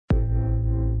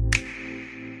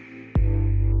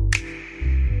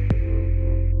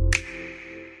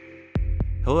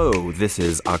Hello, this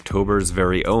is October's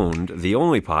Very Owned, the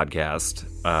only podcast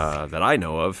that I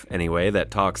know of, anyway,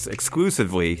 that talks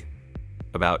exclusively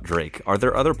about Drake. Are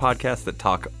there other podcasts that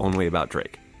talk only about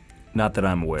Drake? Not that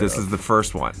I'm aware This of. is the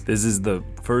first one. This is the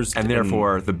first... And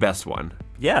therefore, the best one.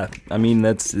 Yeah, I mean,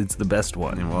 it's the best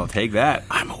one. And we'll take that.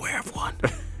 I'm aware of one.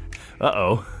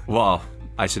 Uh-oh. Well,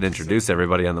 I should introduce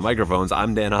everybody on the microphones.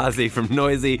 I'm Dan Ozzie from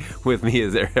Noisy. With me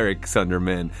is Eric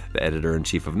Sunderman, the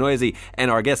editor-in-chief of Noisy. And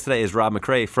our guest today is Rob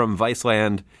McRae from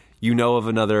Viceland. You know of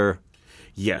another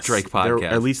Drake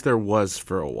podcast. At least there was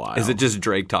for a while. Is it just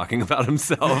Drake talking about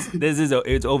himself?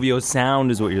 It's OVO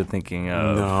Sound is what you're thinking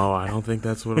of. No, I don't think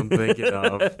that's what I'm thinking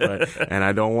of. And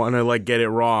I don't want to get it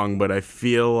wrong, but I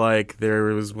feel like there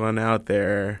was one out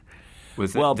there.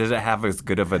 Does it have as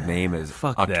good of a name as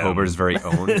October's Very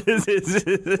Own?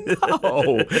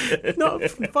 No,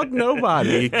 fuck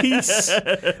nobody. Peace.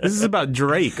 This is about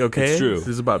Drake, okay? It's true. This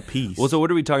is about peace. Well, so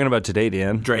what are we talking about today,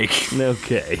 Dan? Drake.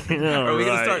 Okay. Are we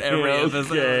going to start every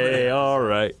episode? Okay, all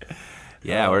right.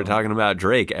 Yeah, we're talking about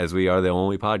Drake, as we are the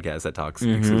only podcast that talks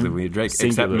exclusively of Drake.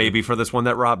 Singular. Except maybe for this one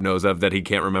that Rob knows of that he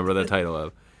can't remember the title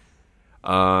of.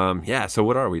 So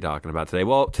what are we talking about today?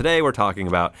 Well, today we're talking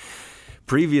about...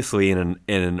 Previously, in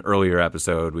an earlier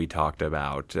episode, we talked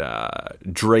about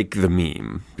Drake the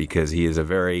meme, because he is a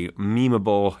very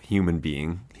memeable human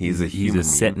being. He's a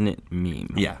sentient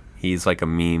meme. Yeah, he's like a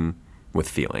meme with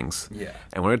feelings. Yeah.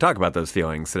 And we're going to talk about those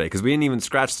feelings today, because we didn't even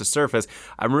scratch the surface.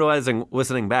 I'm realizing,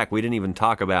 listening back, we didn't even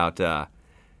talk about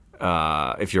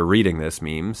if you're reading this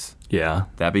memes. Yeah.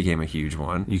 That became a huge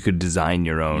one. You could design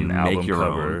your own You album make your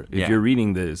cover. own. If Yeah. you're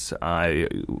reading this, I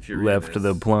left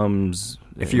the plums.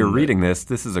 If you're reading this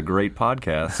is a great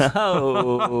podcast.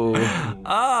 Oh.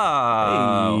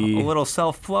 A Hey. little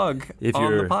self-plug If on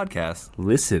the you're- podcast.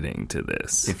 Listening to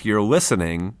this. If you're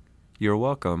listening, you're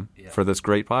welcome for this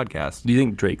great podcast. Do you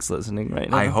think Drake's listening right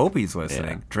now? I hope he's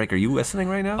listening. Drake, are you listening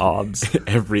right now? Obs.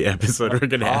 Every episode we're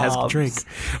going to ask Hobbs. Drake,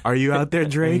 are you out there,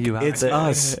 Drake? you out It's there?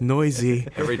 us, Noisy.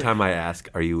 Every time I ask,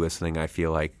 are you listening, I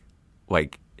feel like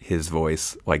his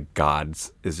voice, like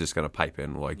God's, is just going to pipe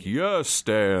in like, yes,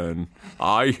 Stan,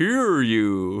 I hear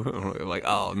you. Like,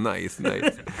 oh, nice.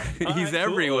 He's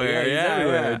everywhere. He's Yeah,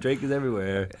 everywhere. yeah. Drake is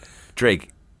everywhere. Drake,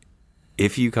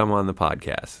 if you come on the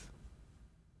podcast,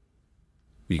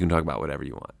 you can talk about whatever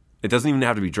you want. It doesn't even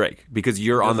have to be Drake, because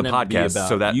you're on the Doesn't have to be podcast, about-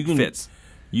 so that you can- fits.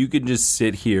 You could just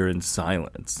sit here in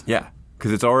silence. Yeah,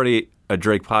 because it's already a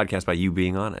Drake podcast by you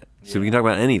being on it. So we can talk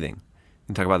about anything. We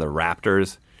can talk about the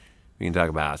Raptors. We can talk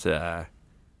about, I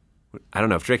don't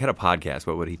know, if Drake had a podcast,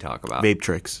 what would he talk about? Vape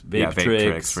tricks. Vape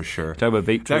tricks, for sure. Talk about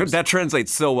vape tricks. That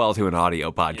translates so well to an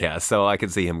audio podcast, so I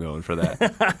could see him going for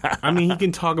that. I mean, he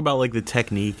can talk about like the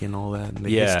technique and all that, and the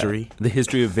history. The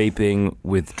history of vaping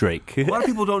with Drake. A lot of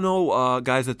people don't know,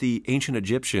 guys, that the ancient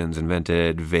Egyptians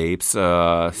invented vapes,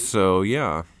 so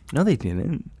yeah. No, they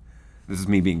didn't. This is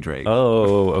me being Drake.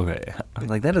 Oh, okay. I'm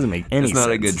like, that doesn't make any It's sense.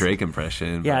 not a good Drake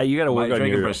impression. Yeah, you got to work My on Drake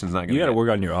your. impression's not gonna You got to get- work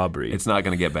on your Aubrey. It's not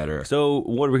going to get better. So,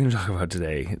 what are we going to talk about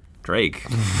today? Drake.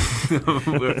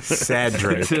 Sad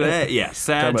Drake. Today, yeah,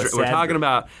 sad. Talking about Drake. We're sad talking Drake.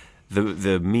 about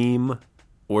the meme,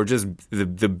 or just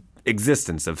the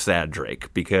existence of sad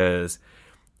Drake, because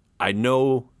I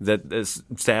know that this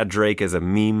sad Drake as a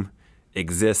meme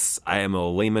exists. I am a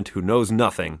layman who knows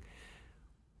nothing.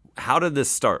 How did this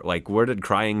start? Like, where did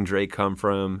crying Drake come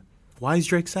from? Why is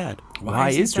Drake sad? Why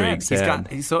he is Drake sad?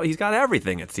 He's got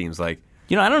everything. It seems like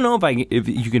You know, I don't know if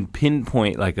you can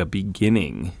pinpoint like a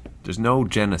beginning. there's no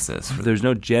genesis. There's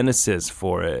no genesis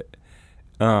for it.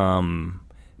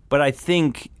 But I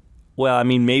think, well, I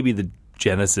mean, maybe the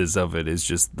genesis of it is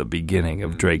just the beginning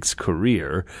of Drake's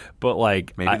career. But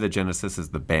like, Maybe the genesis is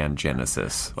the band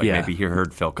Genesis. Like, Yeah. maybe he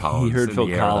heard Phil Collins. heard in Phil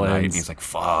the air of the night, Collins. and he's like,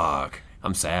 "Fuck,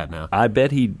 I'm sad now." I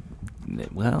bet he.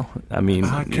 Well, I mean,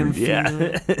 I can yeah. feel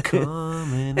it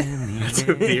coming in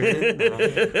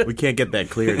the air. We can't get that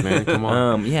cleared, man. Come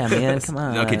on. Yeah, man, come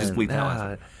on. Okay, just bleep that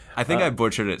one. I think I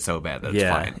butchered it so bad that it's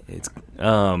fine. It's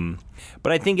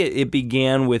but I think it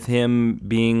began with him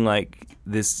being like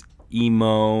this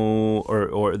emo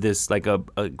or this like a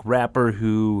rapper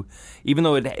who, even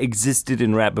though it existed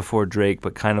in rap before Drake,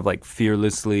 but kind of like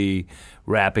fearlessly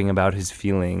rapping about his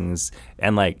feelings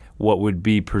and like what would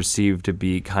be perceived to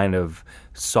be kind of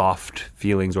soft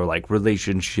feelings or like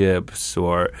relationships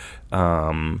or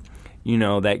you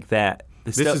know, like that.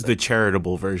 This is the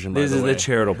charitable version. This by is the way. the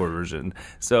charitable version.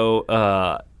 So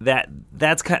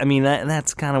that's kind. I mean,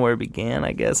 that's kind of where it began.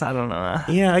 I guess I don't know.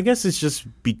 Yeah, I guess it's just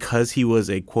because he was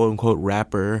a quote unquote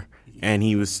rapper and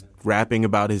he was rapping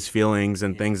about his feelings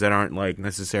and things that aren't like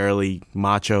necessarily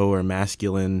macho or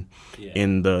masculine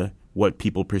in the what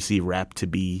people perceive rap to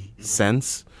be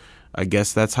sense. I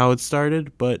guess that's how it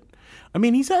started. But I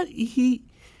mean,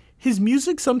 his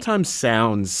music sometimes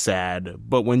sounds sad,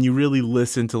 but when you really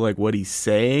listen to like what he's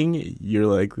saying, you're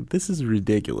like, this is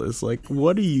ridiculous. Like,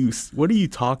 what are you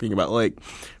talking about? Like,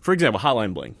 for example,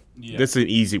 Hotline Bling. Yeah. That's an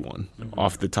easy one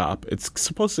off the top. It's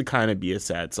supposed to kind of be a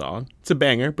sad song. It's a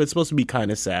banger, but it's supposed to be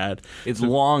kind of sad. It's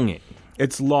longing.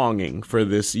 It's longing for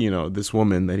this, this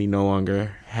woman that he no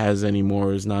longer has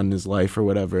anymore, is not in his life or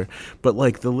whatever. But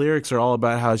like the lyrics are all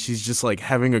about how she's just like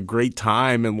having a great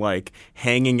time and like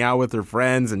hanging out with her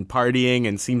friends and partying,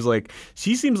 and seems like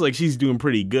she's doing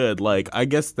pretty good. Like, I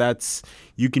guess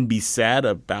you can be sad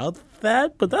about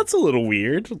that, but that's a little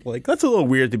weird. Like, that's a little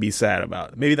weird to be sad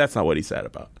about. Maybe that's not what he's sad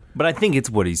about. But I think it's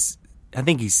what he's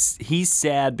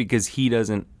sad because he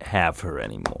doesn't have her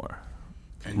anymore.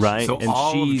 Right, so and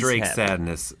all of she's Drake's happy.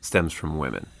 sadness stems from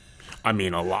women. I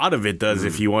mean, a lot of it does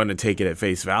if you want to take it at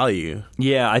face value.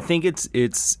 Yeah, I think it's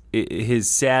his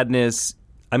sadness.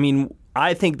 I mean,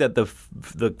 I think that the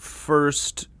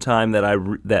first time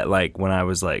that when I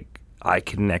was like I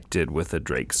connected with a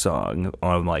Drake song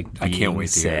on like being I can't wait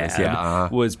to hear sad this. Yeah,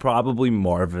 was probably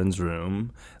Marvin's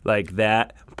Room, like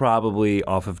that. Probably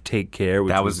off of Take Care.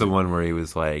 Which that was the one where he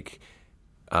was like,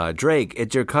 Drake,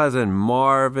 it's your cousin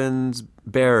Marvin's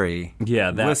Berry.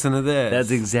 Yeah, listen to this.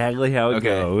 That's exactly how it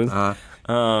goes.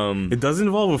 It does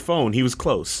involve a phone. He was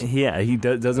close. Yeah, he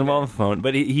does involve a phone,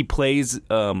 but he plays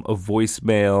a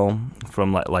voicemail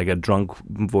from like a drunk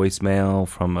voicemail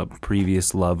from a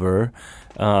previous lover,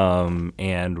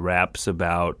 and raps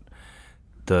about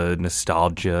the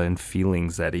nostalgia and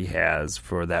feelings that he has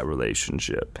for that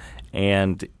relationship,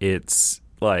 and it's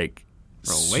like.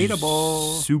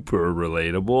 Relatable, super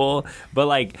relatable,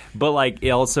 but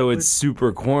also it's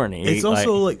super corny. It's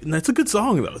also like that's a good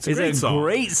song though. It's a great song.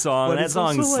 Great song. But That it's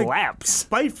song also, like, slaps.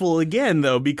 spiteful again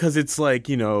though, because it's like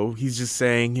he's just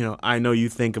saying I know you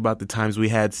think about the times we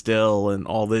had still and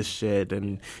all this shit,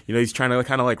 and he's trying to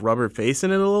kind of like rubber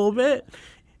facing it a little bit,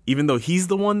 even though he's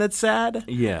the one that's sad.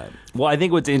 Yeah. Well, I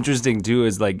think what's interesting too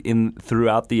is like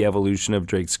throughout the evolution of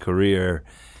Drake's career,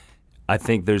 I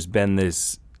think there's been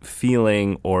this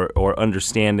feeling or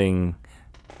understanding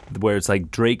where it's like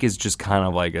Drake is just kind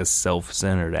of like a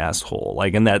self-centered asshole,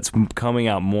 like, and that's coming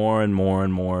out more and more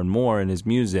and more and more in his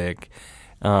music,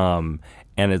 and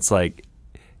it's like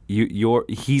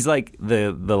he's like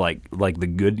the the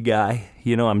good guy,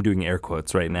 I'm doing air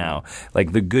quotes right now,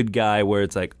 like the good guy where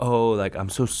it's like, oh, like I'm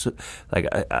so like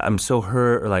I'm so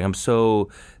hurt, or like I'm so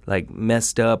like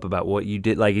messed up about what you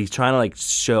did, like he's trying to like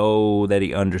show that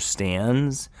he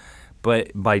understands.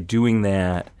 But by doing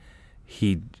that,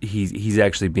 he's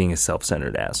actually being a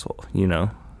self-centered asshole,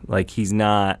 Like he's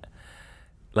not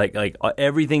like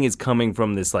everything is coming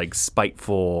from this like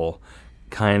spiteful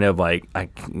kind of like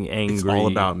angry. It's all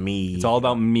about me. It's all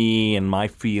about me and my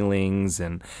feelings,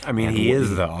 and I mean, he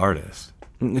is the artist.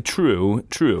 True.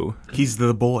 He's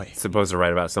the boy. Supposed to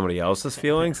write about somebody else's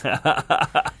feelings.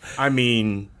 I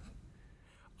mean,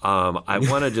 I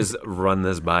want to just run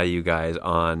this by you guys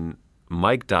on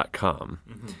Mike.com.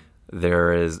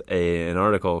 There is an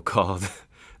article called,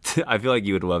 I feel like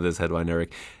you would love this headline,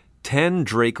 Eric, 10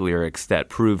 Drake lyrics that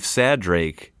prove sad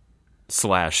Drake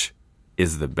 /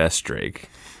 is the best Drake.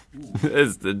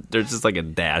 There's just like a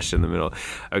dash in the middle.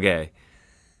 Okay,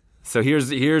 so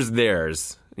here's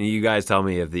theirs. You guys tell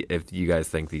me if you guys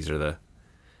think these are the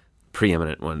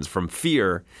preeminent ones. From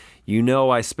Fear,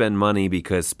 I spend money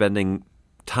because spending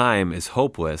time is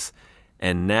hopeless.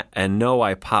 And no,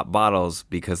 I pop bottles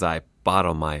because I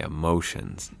bottle my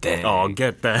emotions. Dang. Oh,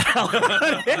 get that.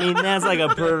 I mean, that's like a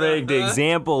perfect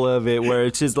example of it, where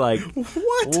it's just like,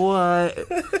 what?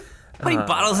 But he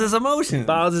bottles his emotions.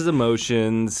 Bottles his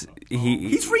emotions.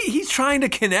 He's trying to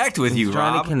connect with you,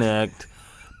 trying Rob. to connect.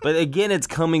 But again, it's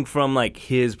coming from like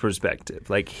his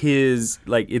perspective, like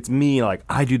it's me, like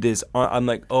I do this. I'm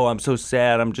like, oh, I'm so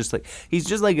sad. I'm just like, he's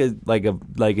just like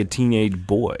a teenage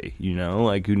boy,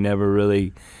 like who never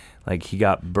really, like he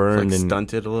got burned like and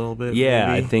stunted a little bit. Yeah,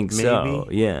 maybe? I think so.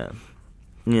 Yeah,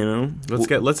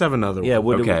 Let's have another one. Yeah.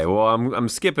 Okay. Well, I'm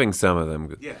skipping some of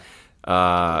them.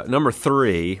 Yeah. Number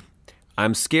 3,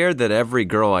 I'm scared that every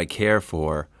girl I care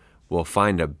for will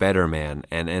find a better man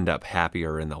and end up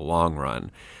happier in the long run.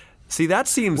 See, that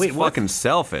seems fucking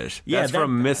selfish. Yeah, that's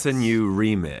from Missin' You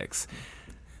remix.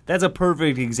 That's a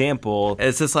perfect example.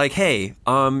 It's just like, hey,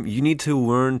 you need to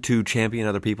learn to champion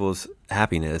other people's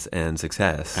happiness and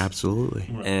success.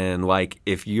 Absolutely. And like,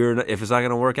 if it's not going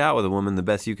to work out with a woman, the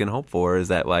best you can hope for is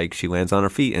that like she lands on her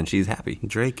feet and she's happy.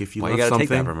 Drake, if you Why love you gotta something,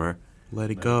 take that from her?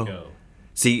 let it go.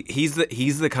 See, he's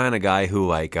the kind of guy who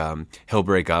like he'll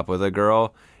break up with a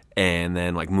girl and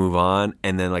then like move on,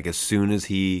 and then like as soon as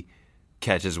he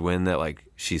catches wind that like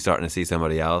she's starting to see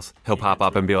somebody else, he'll pop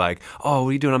up and be like, "Oh, what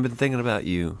are you doing? I've been thinking about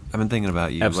you.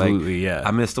 Absolutely, like, yeah.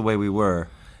 I miss the way we were."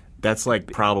 That's like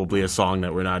probably a song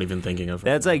that we're not even thinking of.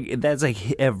 That's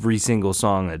like every single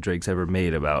song that Drake's ever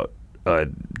made about a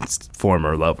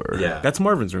former lover. That's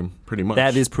Marvin's Room, pretty much.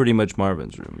 That is pretty much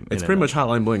Marvin's Room. It's pretty much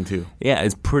Hotline Bling too. Yeah,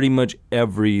 it's pretty much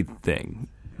everything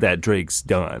that Drake's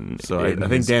done. So I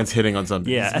think Dan's hitting on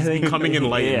something. Yeah, He's becoming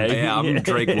enlightened. Yeah, I'm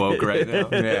Drake woke right now.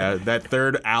 Yeah, that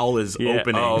third owl is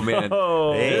opening. Oh man,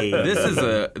 Hey. this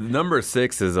is number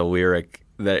 6 is a lyric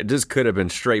that just could have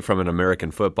been straight from an American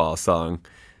football song.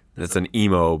 It's an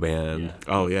emo band.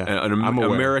 Oh yeah, An I'm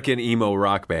aware. American emo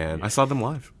rock band. I saw them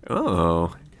live.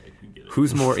 Oh,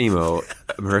 who's more emo,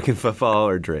 American football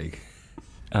or Drake?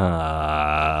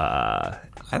 I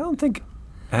don't think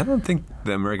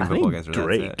the American football guys are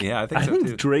Drake. that sad. Yeah, I think I so think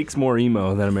too. Drake's more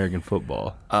emo than American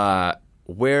football.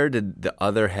 Where did the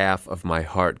other half of my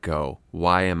heart go?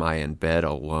 Why am I in bed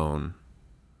alone?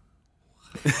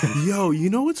 Yo, you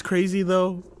know what's crazy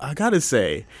though? I gotta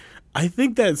say, I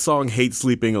think that song "Hate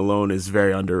Sleeping Alone" is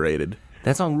very underrated.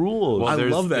 That song rules. I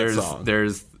love that song.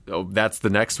 That's the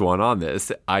next one on this.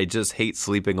 I just hate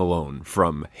sleeping alone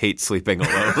from Hate Sleeping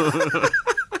Alone.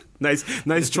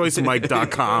 Nice choice,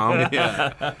 Mike.com.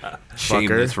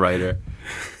 Shameless writer.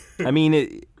 I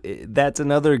mean, that's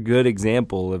another good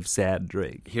example of sad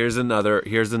Drake. Here's another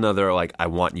like I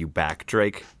want you back,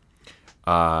 Drake.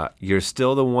 You're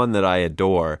still the one that I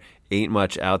adore. Ain't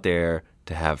much out there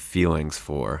to have feelings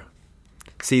for.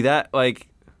 See that like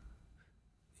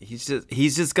he's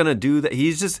just gonna do that.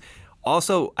 He's just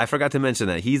also I forgot to mention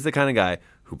that he's the kind of guy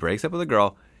who breaks up with a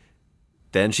girl,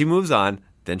 then she moves on,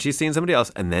 then she's seeing somebody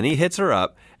else, and then he hits her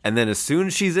up, and then as soon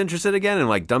as she's interested again and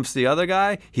like dumps the other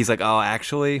guy, he's like, oh,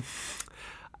 actually,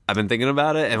 I've been thinking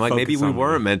about it, and like maybe we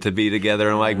weren't meant to be together,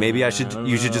 and like maybe you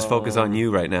should just focus on you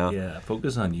right now. Yeah,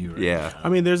 focus on you. Right Yeah. I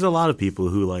mean, there's a lot of people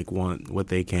who like want what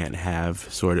they can't have,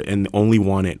 sort of, and only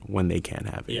want it when they can't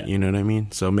have it. Yeah. You know what I mean?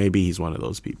 So maybe he's one of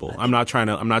those people. I'm not trying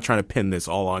to pin this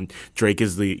all on Drake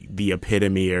is the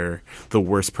epitome or the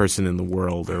worst person in the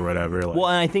world or whatever. Like, Well,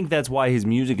 and I think that's why his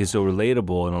music is so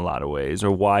relatable in a lot of ways,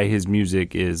 or why his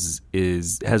music has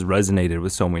resonated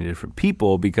with so many different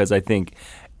people. Because I think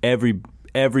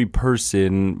every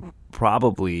person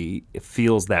probably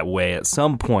feels that way at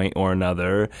some point or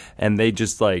another, and they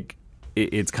just like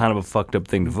it's kind of a fucked up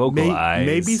thing to vocalize.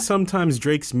 Maybe sometimes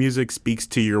Drake's music speaks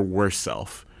to your worst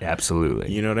self. Absolutely.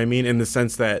 You know what I mean? In the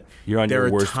sense that You're on there your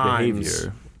are worst times,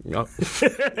 behavior. Oh.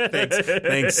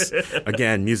 Thanks.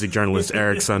 Again, music journalist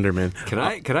Eric Sunderman.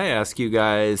 Can I ask you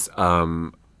guys?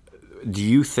 Do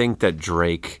you think that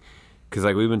Drake? Because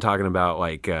like we've been talking about,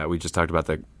 like we just talked about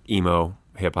the emo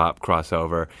hip hop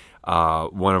crossover.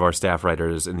 One of our staff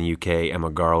writers in the UK,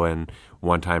 Emma Garland,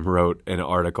 one time wrote an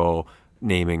article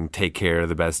naming "Take Care"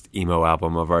 the best emo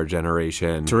album of our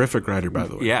generation. Terrific writer, by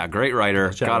the way. Yeah, great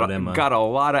writer. Shout out Emma. Got a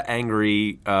lot of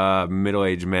angry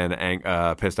middle-aged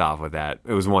men pissed off with that.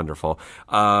 It was wonderful.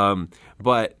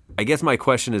 But I guess my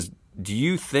question is, do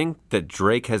you think that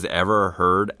Drake has ever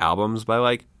heard albums by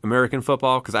like American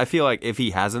football? Because I feel like if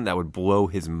he hasn't, that would blow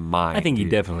his mind. I think he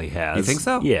definitely has. You think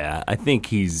so? Yeah, I think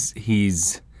he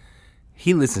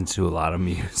listens to a lot of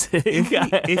music.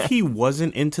 If he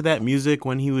wasn't into that music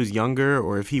when he was younger,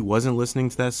 or if he wasn't listening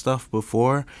to that stuff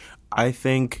before, I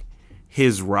think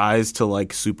his rise to like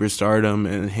superstardom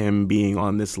and him being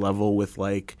on this level with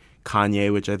like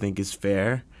Kanye, which I think is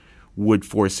fair, would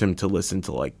force him to listen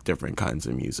to like different kinds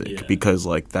of music because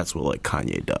like that's what like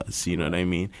Kanye does, you know what I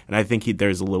mean? And I think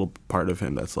there's a little part of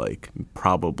him that's like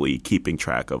probably keeping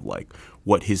track of like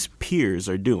what his peers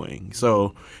are doing.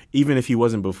 So even if he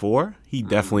wasn't before, he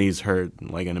definitely has heard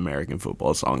like an American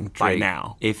football song by Drake,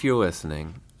 now. If you're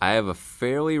listening, I have a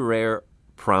fairly rare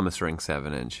Promise Ring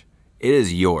 7-inch. It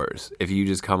is yours if you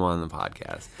just come on the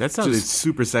podcast. That sounds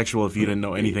super sexual if you didn't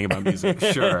know anything about music.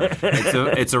 Sure.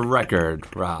 It's a record,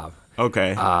 Rob.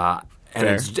 Okay. And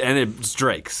Fair. it's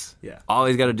Drake's. Yeah. All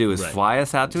he's got to do is fly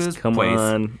us out to his Come place,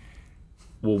 on.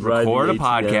 We'll record a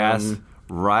ride the ATM. podcast,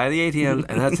 ride the ATM,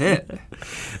 and that's it.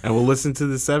 And we'll listen to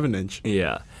the 7-inch.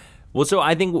 Yeah. Well, so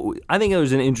I think it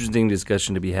was an interesting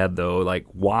discussion to be had, though. Like,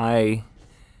 why,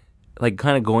 like,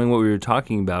 kind of going what we were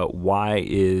talking about. Why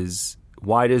does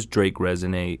Drake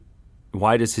resonate?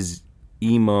 Why does his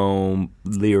emo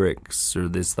lyrics or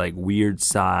this like weird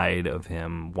side of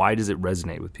him, why does it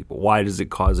resonate with people? Why does it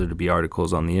cause there to be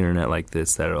articles on the internet like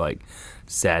this that are like,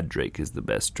 sad Drake is the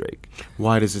best Drake?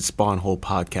 Why does it spawn whole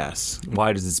podcasts?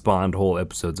 Why does it spawn whole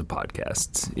episodes of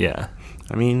podcasts? Yeah.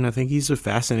 I mean, I think he's a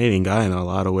fascinating guy in a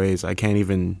lot of ways. I can't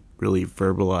even really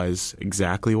verbalize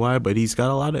exactly why, but he's got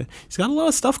a lot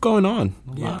of stuff going on.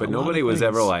 But nobody was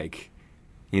ever like,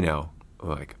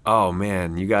 like, oh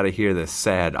man, you got to hear this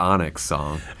sad Onyx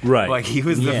song. Right. Like he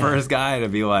was the first guy to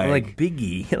be like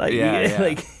Biggie. Like, yeah.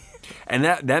 like, and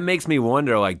that makes me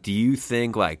wonder, like, do you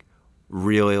think like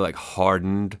really like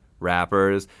hardened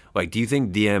rappers, like, do you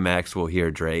think DMX will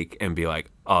hear Drake and be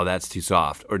like, oh, that's too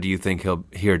soft? Or do you think he'll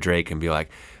hear Drake and be like,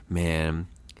 man,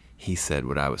 he said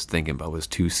what I was thinking but was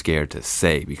too scared to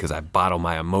say because I bottle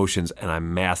my emotions and I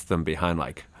mask them behind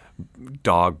like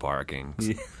dog barking?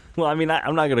 well, I mean,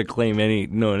 I'm not going to claim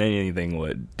knowing anything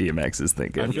what DMX is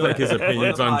thinking. I feel like his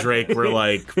opinions on Drake were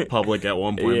like public at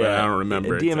one point, but I don't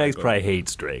remember. DMX exactly. probably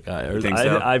hates Drake. Think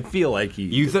so? I feel like he.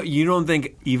 You don't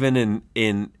think even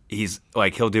in he's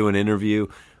like he'll do an interview,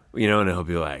 and he'll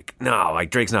be like, no,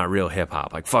 like Drake's not real hip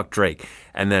hop, like fuck Drake,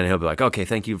 and then he'll be like, okay,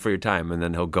 thank you for your time, and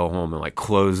then he'll go home and like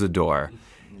close the door,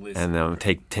 and then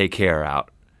take care out.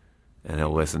 And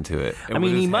he'll listen to it. I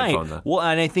mean, he might. Well,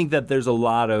 and I think that there's a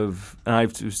lot of, and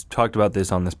I've talked about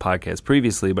this on this podcast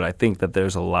previously, but I think that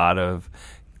there's a lot of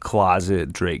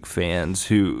closet Drake fans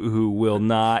who will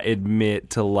not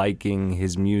admit to liking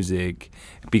his music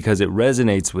because it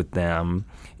resonates with them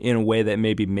in a way that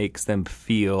maybe makes them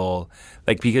feel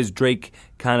like, because Drake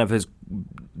kind of has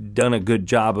done a good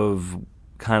job of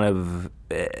kind of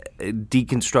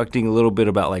deconstructing a little bit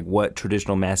about like what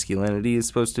traditional masculinity is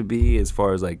supposed to be as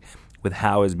far as like with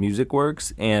how his music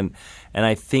works, and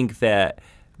I think that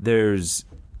there's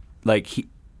like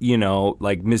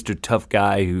like Mr. Tough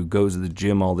Guy who goes to the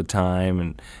gym all the time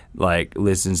and like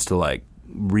listens to like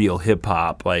real hip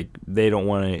hop, like they don't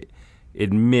want to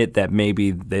admit that maybe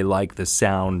they like the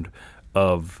sound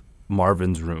of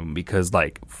Marvin's Room because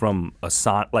like from a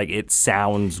song, like it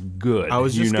sounds good. I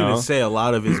was just gonna say a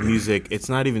lot of his music, it's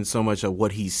not even so much of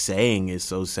what he's saying is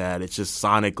so sad, it's just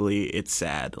sonically it's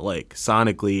sad. Like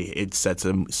sonically it sets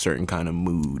a certain kind of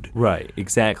mood. Right,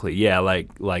 exactly. Yeah, like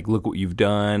Look What You've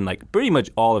Done, like pretty much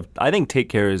all of, I think Take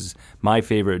Care is my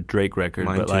favorite Drake record.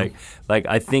 Mine but too. like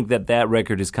I think that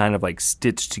record is kind of like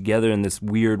stitched together in this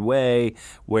weird way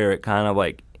where it kind of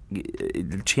like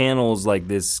it channels like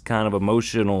this kind of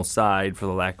emotional side, for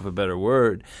the lack of a better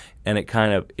word, and it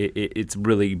kind of it's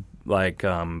really like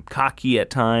cocky at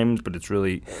times, but it's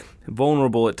really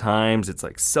vulnerable at times. It's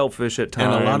like selfish at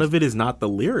times, and a lot of it is not the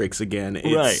lyrics. Again,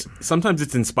 right? Sometimes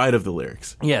it's in spite of the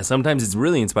lyrics. Yeah, sometimes it's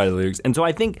really in spite of the lyrics. And so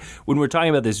I think when we're talking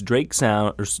about this Drake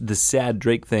sound or the sad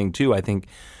Drake thing too, I think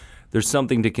there's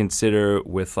something to consider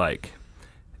with like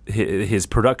his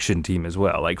production team as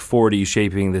well, like 40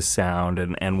 shaping this sound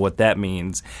and what that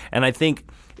means. And I think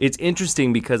it's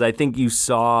interesting because I think you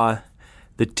saw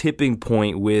the tipping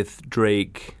point with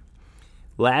Drake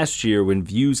last year when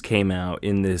Views came out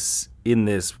in this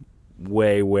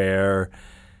way where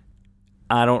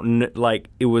I don't know, like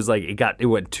it was like it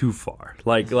went too far.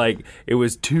 Like it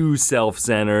was too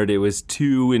self-centered. It was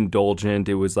too indulgent.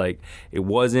 It was like there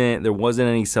wasn't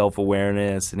any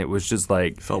self-awareness, and it was just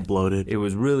like felt bloated. It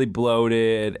was really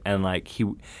bloated, and like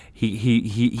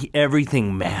he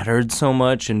everything mattered so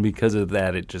much, and because of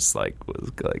that, it just like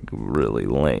was like really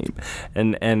lame.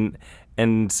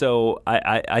 And so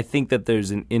I think that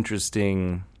there's an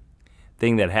interesting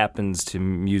thing that happens to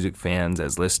music fans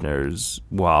as listeners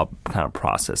while kind of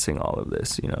processing all of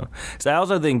this, So I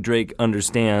also think Drake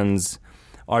understands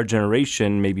our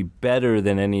generation maybe better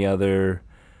than any other.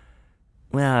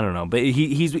 Well, I don't know, but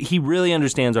he really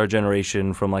understands our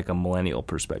generation from like a millennial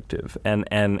perspective, and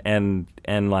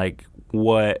like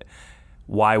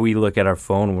why we look at our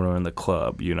phone when we're in the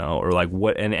club, or like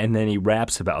what, and then he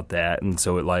raps about that, and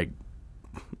so it like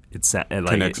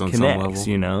connects on some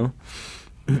level,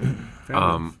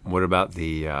 What about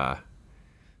the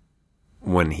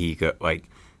when he got like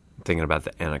thinking about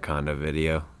the Anaconda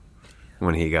video,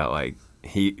 when he got like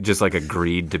he just like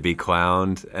agreed to be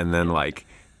clowned and then like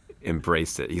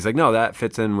embraced it. He's like, no, that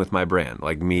fits in with my brand.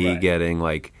 Like me getting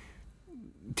like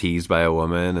teased by a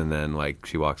woman and then like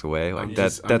she walks away. Like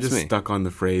that's me. Stuck on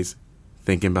the phrase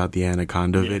thinking about the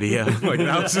Anaconda video. Like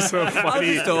that was just a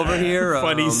funny over here.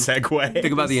 Funny segue.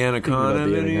 Think about the Anaconda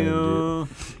video.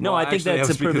 No, I think that's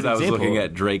a perfect because I was example. looking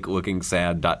at Drake looking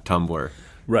sad.tumblr.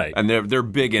 Right. And they're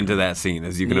big into that scene,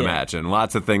 as you can imagine.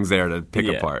 Lots of things there to pick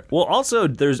apart. Well, also,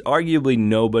 there's arguably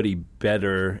nobody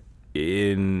better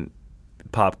in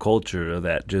pop culture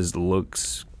that just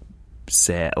looks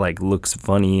sad, like looks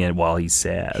funny, and while he's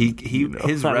sad, His I don't-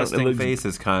 it resting looks- face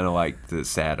is kind of like the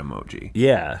sad emoji.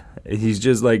 Yeah, he's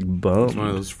just like bummed. It's one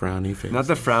of those frowny faces. Not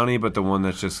the frowny, but the one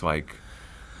that's just like.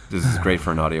 This is great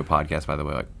for an audio podcast, by the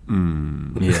way. Like,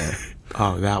 Yeah.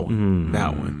 Oh, that one.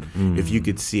 That one. If you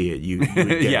could see it, you would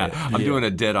get yeah, it. I'm doing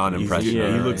a dead-on impression. He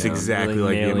of it, looks yeah. exactly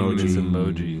Really like the nailing this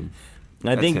emoji. emoji.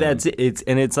 I think him. that's it.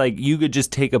 It's like you could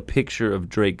just take a picture of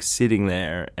Drake sitting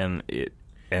there, and it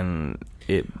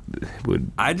would.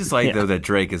 I just like Yeah. though that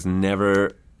Drake has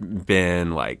never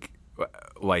been like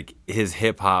his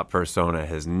hip hop persona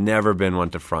has never been one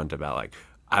to front about like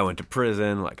I went to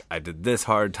prison, like I did this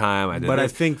hard time, I did But I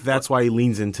this. think that's why he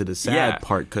leans into the sad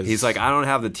part. Cause he's like, I don't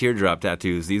have the teardrop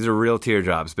tattoos. These are real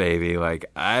teardrops, baby. Like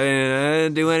I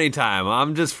didn't do any time.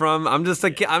 I'm just a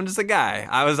guy.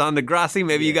 I was on Degrassi.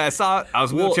 Maybe you guys saw it. I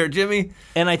was Wheelchair Jimmy.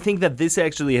 And I think that this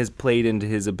actually has played into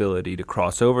his ability to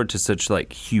cross over to such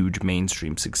like huge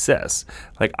mainstream success.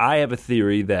 Like I have a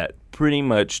theory that pretty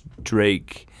much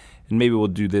Drake, and maybe we'll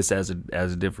do this as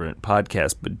a different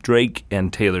podcast, but Drake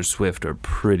and Taylor Swift are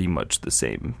pretty much the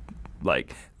same.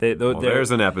 Like There's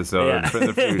an episode for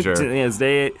the future. Yes,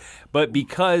 but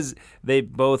because they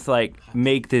both like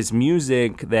make this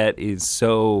music that is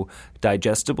so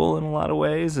digestible in a lot of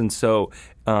ways, and so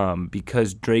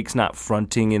because Drake's not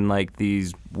fronting in like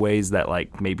these ways that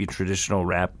like maybe traditional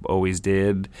rap always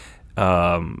did.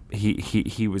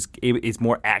 It's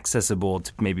more accessible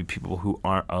to maybe people who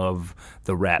aren't of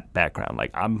the rap background.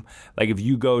 Like if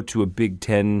you go to a Big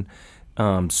Ten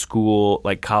school,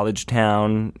 like college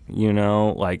town,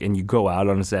 and you go out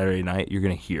on a Saturday night, you're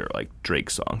gonna hear like Drake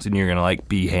songs, and you're gonna like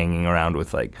be hanging around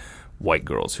with like white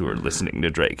girls who are listening to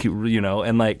Drake,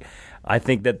 and like I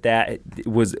think that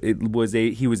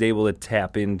he was able to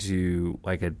tap into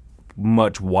like a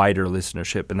much wider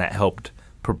listenership, and that helped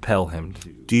propel him to.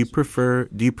 Do you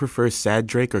prefer sad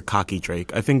Drake or cocky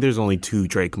Drake? I think there's only two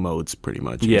Drake modes, pretty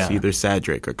much. Yeah. It's either sad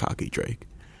Drake or cocky Drake.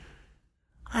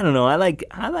 I don't know. I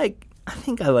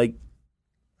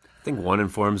think one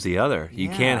informs the other. You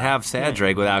can't have sad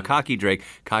Drake without cocky Drake.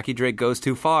 Cocky Drake goes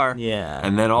too far. Yeah.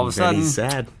 And then all of a Then sudden, he's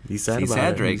sad. He's sad he's about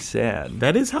sad it. Drake. He's sad.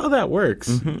 That is how that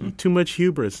works. Too much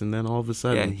hubris, and then all of a Yeah,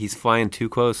 sudden, he's flying too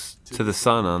close to the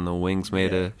sun on the wings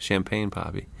made of champagne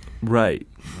poppy. Right.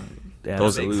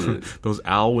 those Absolutely. those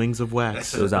owl wings of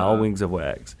wax. Those owl wings of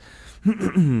wax.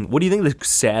 What do you think the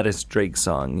saddest Drake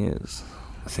song is?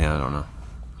 See, I don't know.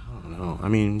 No, I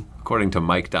mean, According to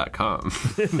Mike.com.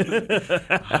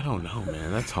 I don't know,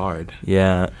 man. That's hard.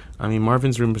 Yeah. I mean,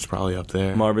 Marvin's Room is probably up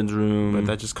there. Marvin's Room. But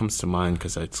that just comes to mind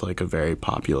because it's like a very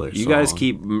popular You song. guys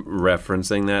keep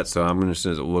referencing that, so I'm just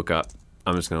going to look up.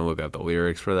 I'm just going to look up the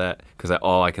lyrics for that because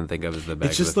all I can think of is the Back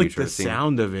It's to just the like Future the scene.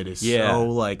 sound of it is Yeah. so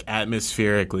like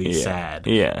atmospherically sad.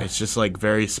 Yeah. It's just like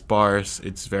very sparse.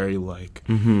 It's very like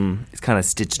It's kind of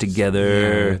stitched together.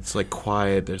 yeah, it's like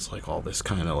quiet. There's like all this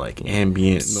kind of like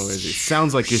ambient noise. It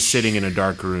sounds like you're sitting in a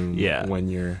dark room Yeah. when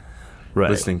you're Right.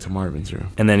 listening to Marvin's Room.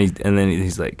 And then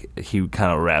he's like, he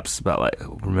kind of raps about like,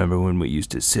 remember when we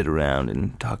used to sit around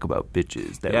and talk about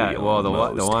bitches that Yeah, we well, the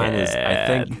almost line is,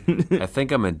 had. I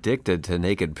think I'm addicted to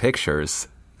naked pictures.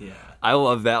 Yeah. I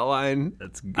love that line.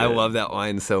 That's good. I love that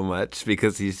line so much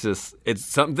because he's just, it's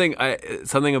something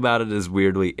about it is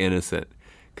weirdly innocent.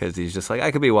 Because he's just like,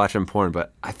 I could be watching porn,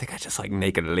 but I think I just like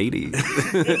naked ladies.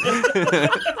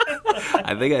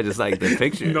 I think I just like the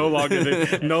picture. No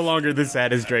longer the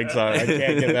saddest Drake song. I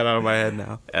can't get that out of my head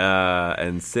now.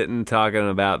 And sitting talking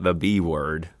about the B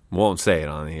word. Won't say it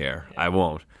on the air. I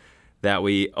won't. That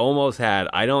we almost had.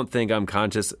 I don't think I'm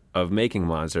conscious of making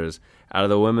monsters out of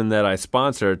the women that I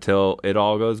sponsor till it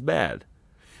all goes bad.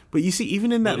 But you see,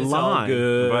 even in that line,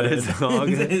 But it's all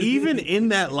good. even in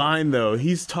that line, though,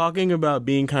 he's talking about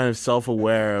being kind of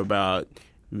self-aware about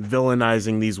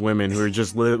villainizing these women who are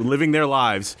just living their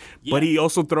lives. But he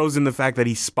also throws in the fact that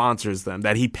he sponsors them,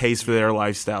 that he pays for their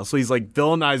lifestyle. So he's like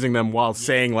villainizing them while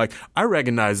saying like, I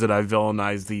recognize that I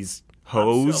villainize these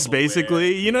hoes,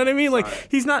 basically. You know what I mean? Like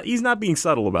he's not being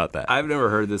subtle about that. I've never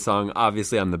heard this song.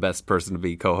 Obviously, I'm the best person to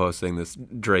be co-hosting this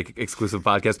Drake exclusive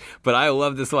podcast. But I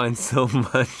love this line so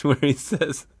much where he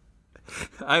says,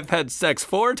 I've had sex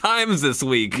 4 times this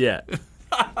week. Yeah.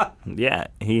 Yeah,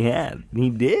 he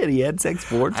did. He had sex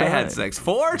 4 times. I had sex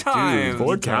 4 times.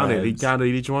 He counted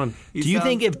each one. Do you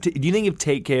think if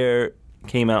Take Care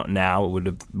came out now,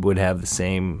 it would have the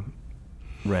same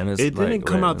renaissance? It didn't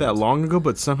come out that long ago,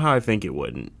 but somehow I think it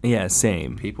wouldn't. Yeah,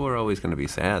 same. People are always going to be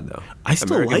sad, though. I still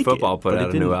American like it, football put but it out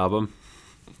a new didn't- album.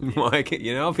 Like,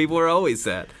 people are always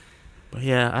sad. But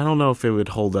yeah, I don't know if it would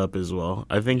hold up as well.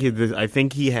 I think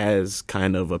he has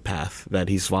kind of a path that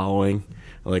he's following,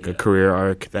 like a career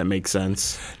arc that makes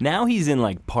sense. Now he's in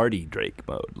like party Drake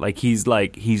mode. Like he's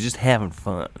just having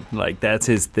fun. Like that's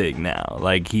his thing now.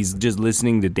 Like he's just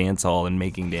listening to dancehall and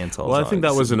making dancehall. Well, I think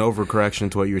that was an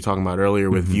overcorrection to what you were talking about earlier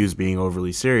with views being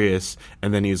overly serious.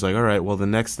 And then he was like, all right, well, the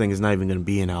next thing is not even going to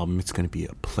be an album. It's going to be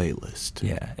a playlist.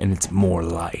 Yeah, and it's more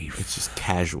life. It's just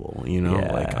casual, you know?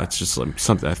 Yeah. Like, it's just like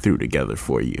something I threw together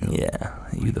for you. Yeah,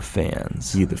 you the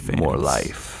fans. You the fans. More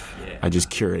life. I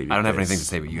just curated I don't have this. anything to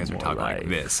say, but you guys are More talking like life.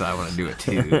 this, so I want to do it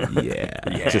too. Yeah.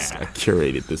 Yeah. Just I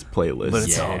curated this playlist. But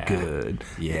it's all Yeah. good.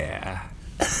 Yeah.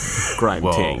 Grime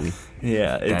Whoa. ting.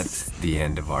 Yeah, That's the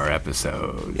end of our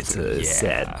episode. it's a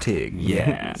sad ting.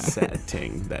 Yeah. Sad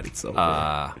ting that it's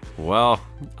over. Well,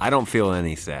 I don't feel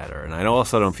any sadder, and I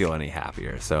also don't feel any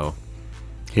happier. So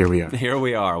Here we are. here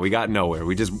we are. We got nowhere.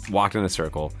 We just walked in a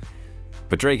circle.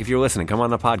 But Drake, if you're listening, come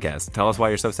on the podcast. Tell us why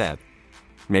you're so sad.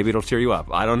 Maybe it'll cheer you up.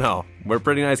 I don't know. We're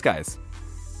pretty nice guys.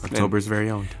 October's very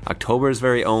own. October's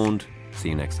very owned. See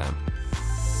you next time.